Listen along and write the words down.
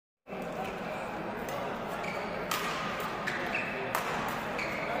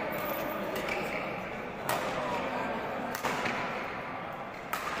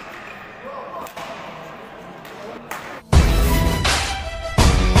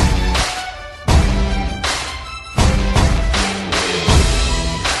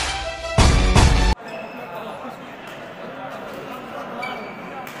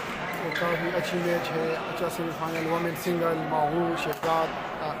अच्छी मैच है, अच्छा semifinal women single Mahur Shahzad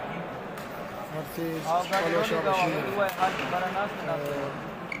versus प्लवasha Bashir.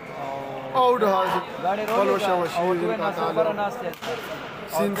 Out प्लवasha Bashir जिनका ताल्लुक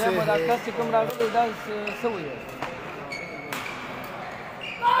सिंध से है।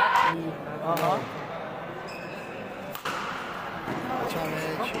 अच्छा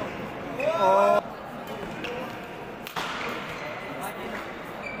मैच और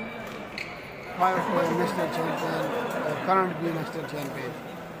नेशनल चैंपियन और करंट भी नेशनल चैंपियन।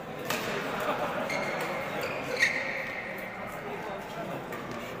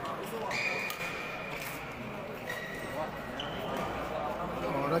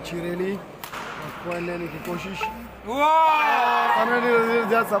 और अच्छी रैली और पॉइंट लेने की कोशिश।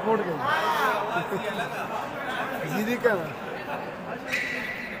 ज्यादा सपोर्ट कर जीदी कर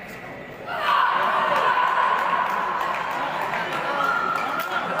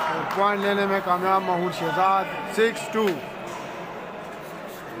पॉइंट लेने में कामयाब माहूर शहजाद 6-2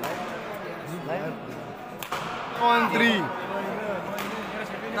 on 3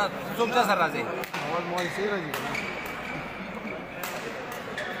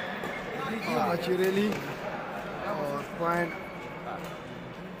 अच्छी रैली और पॉइंट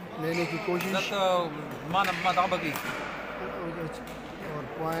लेने की कोशिश और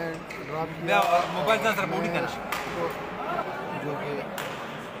पॉइंट ड्रॉप किया जो कि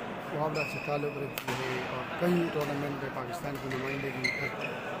मुहावरा से ताल्लुक़ रखती है और कई टूर्नामेंट में पाकिस्तान की नुमाइंदगी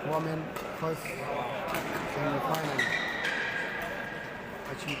वुमेन फर्स्ट सेमीफाइनल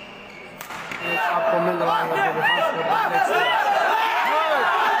अच्छी आपको मिल रहा है।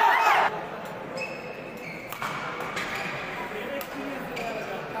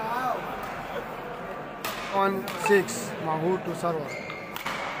 on 6 Mahoor to server।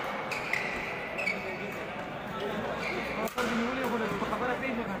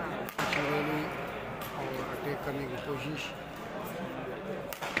 Attack करने की कोशिश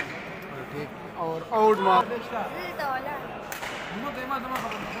और आउट मार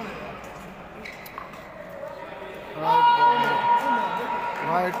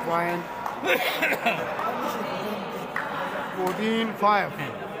राइट पॉइंट 14-5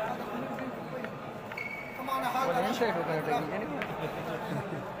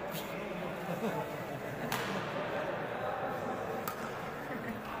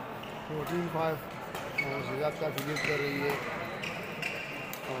 14-5 शहजाद का फिनिश कर रही है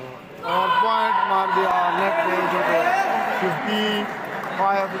और पॉइंट मार दिया नेट पे जो कि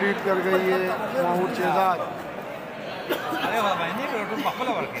 55 लीड कर गई है Mahur Shahzad.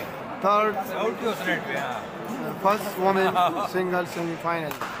 Third first women single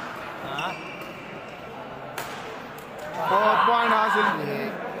semifinal और पॉइंट हासिल किए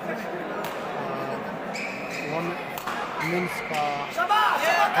वुमेन्स का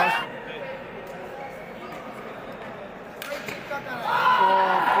फर्स्ट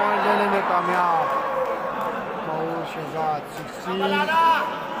और पॉइंट लेने में कामयाब माहूर शहजाद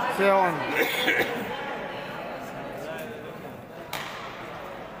 16-7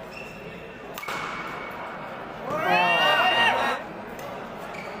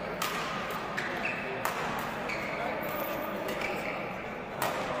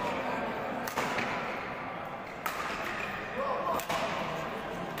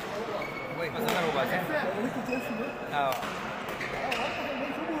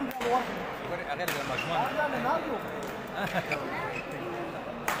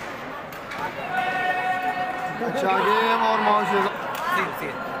 अच्छा गेम और माहौर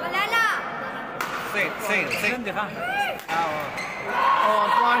और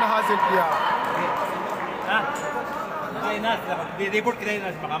पॉइंट हासिल किया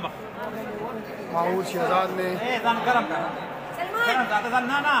माहौर शहजाद ने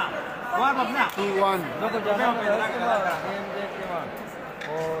 2-1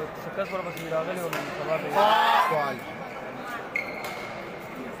 और सक्सेसफुल बस मिलागल और सवाल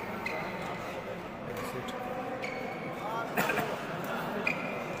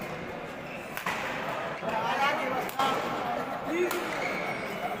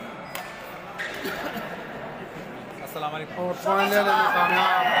अस्सलाम वालेकुम और पॉइंट लेने में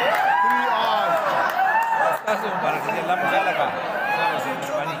कामयाब 3-8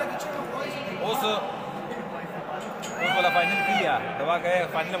 उस वाला फाइनल किया दवा गए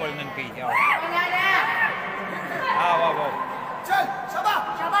फाइनल वर्जन की हाँ वाह वाह चल शाबाश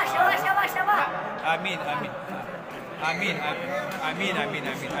शाबाश शाबाश शाबाश आमीन आमीन आमीन आमीन आमीन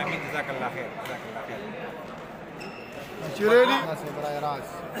आमीन आमीन जज़ाकल्लाह खैर जज़ाकल्लाह खैर चिरेली से बराह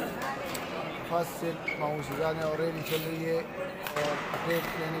रास्त फर्स्ट सेट माहूर शहजाद ने और रैली चल रही है और अटैक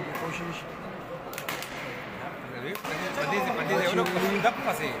लेने की कोशिश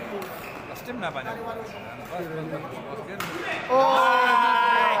next time na bana.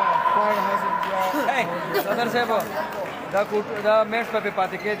 Hey, Sadar Sebo, the match papi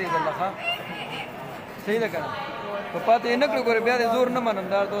pati ke di dalla kha. सही लगा तो पाते इन करो करे ब्याह जोर न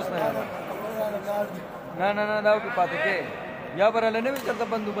मनंदार दोस्त ना यार ना ना ना दाव के पाते के या पर लेने भी चलता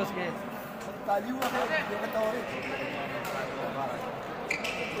बंदोबस्त के ताली हुआ है ये बताओ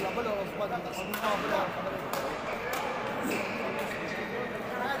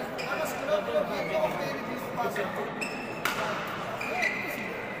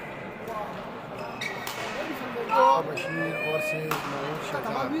बशीर और से महूर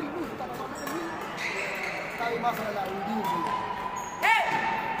शहजाद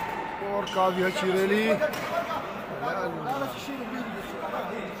और काव्या चिरेली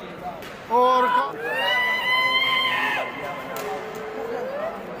और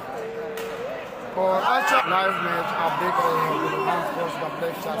अच्छा लाइव मैच आप देख रहे हैं गुलहान स्पोर्ट्स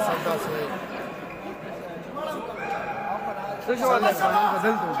कॉम्प्लेक्स शहजाद से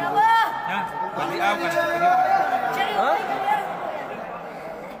बदल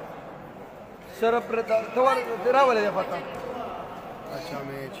शरफ तेरा वाले जा पता अच्छा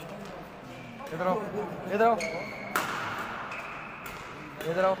मैच इधर आओ इधर आओ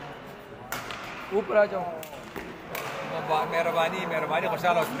इधर आओ ऊपर आ जाओ मेहरबानी मेहरबानी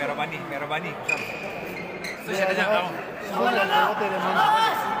खुशहाल हो मेहरबानी मेहरबानी खुशहाल जाओ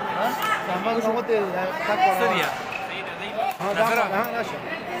سوريا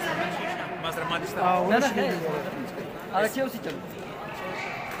مصر ما تشتغل على تشيلسي चलो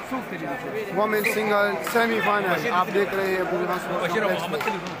वोमेन सिंगल सेमीफाइनल आप देख रहे हैं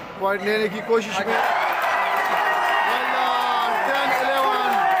पॉइंट लेने की कोशिश में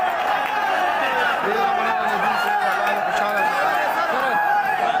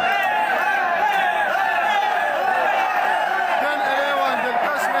 10-11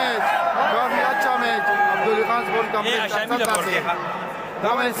 दिलकश मैच काफी अच्छा match Abdul Khan sport complex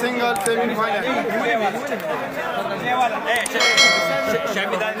women single semifinal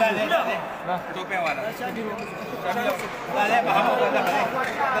شامي ده لا توبه ولا شامي لا لا محمد ده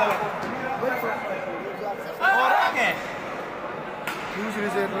और आगे दूसरी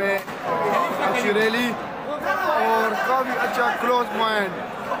सेट में अच्छी रैली और काफी अच्छा क्लोज पॉइंट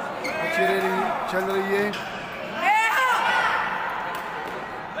अच्छी रैली चल रही है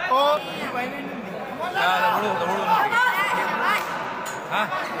और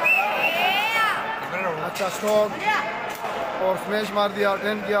अच्छा स्टॉक और स्मैश मार दिया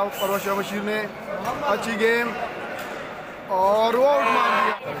अटेंड किया प्लवasha बशीर ने अच्छी गेम और वो आउट मार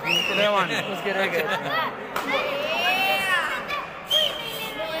दिया उसके रह गए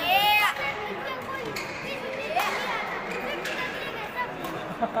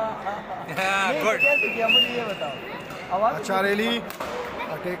गुड कैसे किया मुझे ये बताओ आवाज अच्छा रैली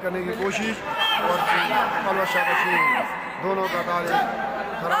अटैक करने की कोशिश और प्लवasha बशीर दोनों का ताल्लुक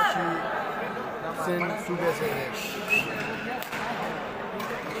कराची सिंध सूबे से है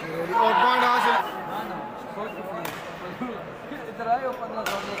और पॉइंट हासिल इधर आए हो 15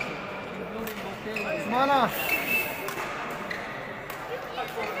 उस्माना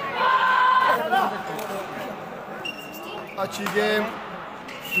अच्छी गेम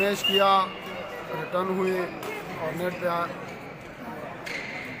स्मैश किया रिटर्न हुए और नेट पे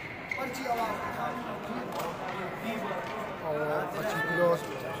और अच्छी क्लोज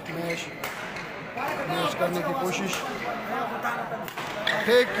मैच करने की कोशिश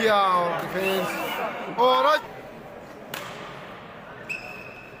फेक किया और डिफेंस और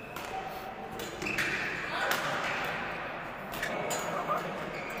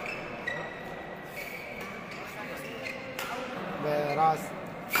रास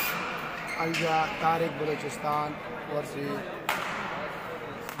अलजा तारिक बलूचिस्तान वर्सी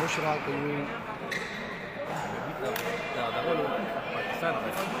बुशरा कयूम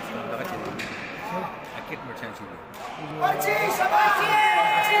اكيد مرتين شيء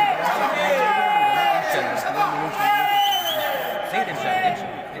زيد انشاء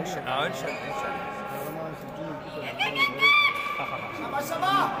انشاء انشاء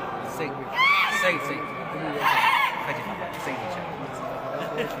سيد سيد سيد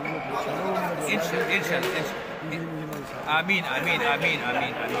انشاء انشاء انشاء امين امين امين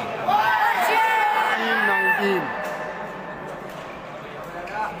امين امين 19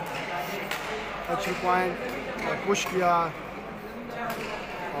 अच्छी पॉइंट पुश किया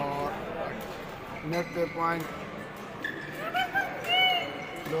और नेट पे पॉइंट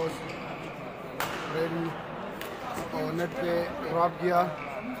क्लोज रेडी और नेट पे ड्रॉप किया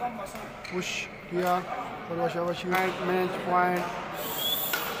पुश किया प्लवasha बशीर मैच पॉइंट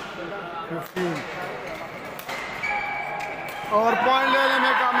 15 और पॉइंट लेने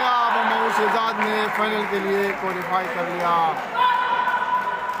में कामयाब महूर शहजाद ने फाइनल के लिए क्वालिफाई कर लिया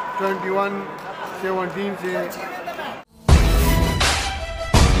 21-17 से।